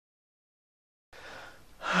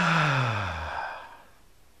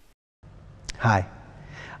Hi,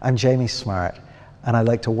 I'm Jamie Smart, and I'd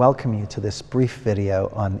like to welcome you to this brief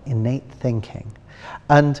video on innate thinking.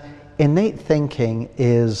 And innate thinking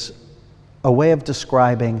is a way of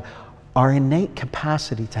describing our innate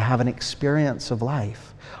capacity to have an experience of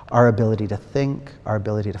life, our ability to think, our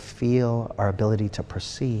ability to feel, our ability to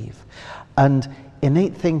perceive. And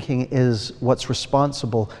innate thinking is what's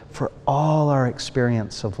responsible for all our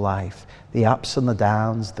experience of life, the ups and the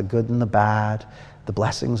downs, the good and the bad, the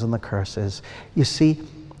blessings and the curses. You see,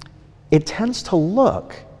 it tends to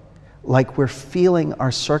look like we're feeling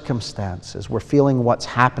our circumstances, we're feeling what's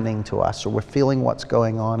happening to us, or we're feeling what's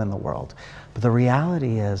going on in the world. But the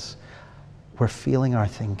reality is, we're feeling our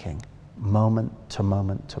thinking moment to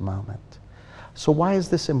moment to moment. So why is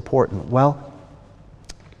this important? Well,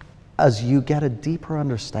 as you get a deeper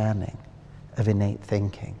understanding of innate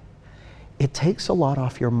thinking, it takes a lot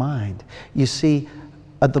off your mind. You see,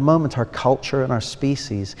 at the moment, our culture and our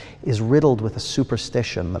species is riddled with a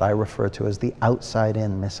superstition that I refer to as the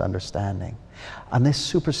outside-in misunderstanding. And this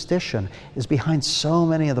superstition is behind so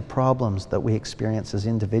many of the problems that we experience as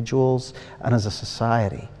individuals and as a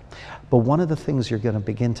society. But one of the things you're going to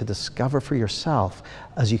begin to discover for yourself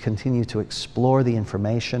as you continue to explore the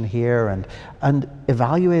information here and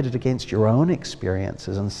evaluate it against your own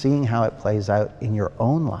experiences and seeing how it plays out in your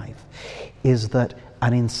own life is that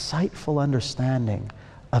an insightful understanding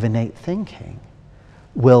of innate thinking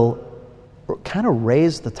will kind of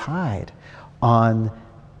raise the tide on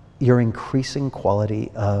your increasing quality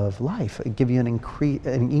of life, give you an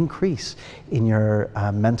increase in your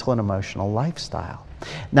mental and emotional lifestyle.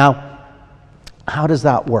 Now, how does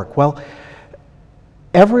that work? Well,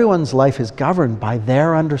 everyone's life is governed by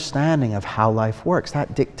their understanding of how life works.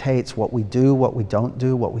 That dictates what we do, what we don't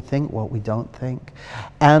do, what we think, what we don't think.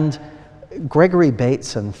 And Gregory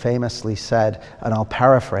Bateson famously said, and I'll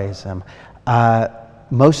paraphrase him,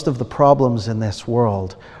 most of the problems in this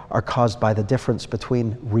world are caused by the difference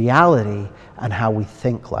between reality and how we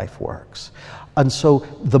think life works. And so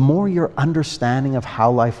the more your understanding of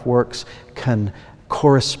how life works can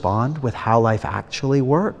correspond with how life actually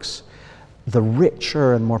works, the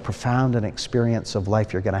richer and more profound an experience of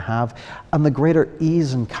life you're going to have, and the greater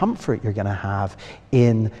ease and comfort you're going to have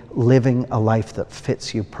in living a life that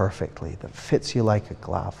fits you perfectly, that fits you like a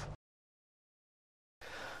glove.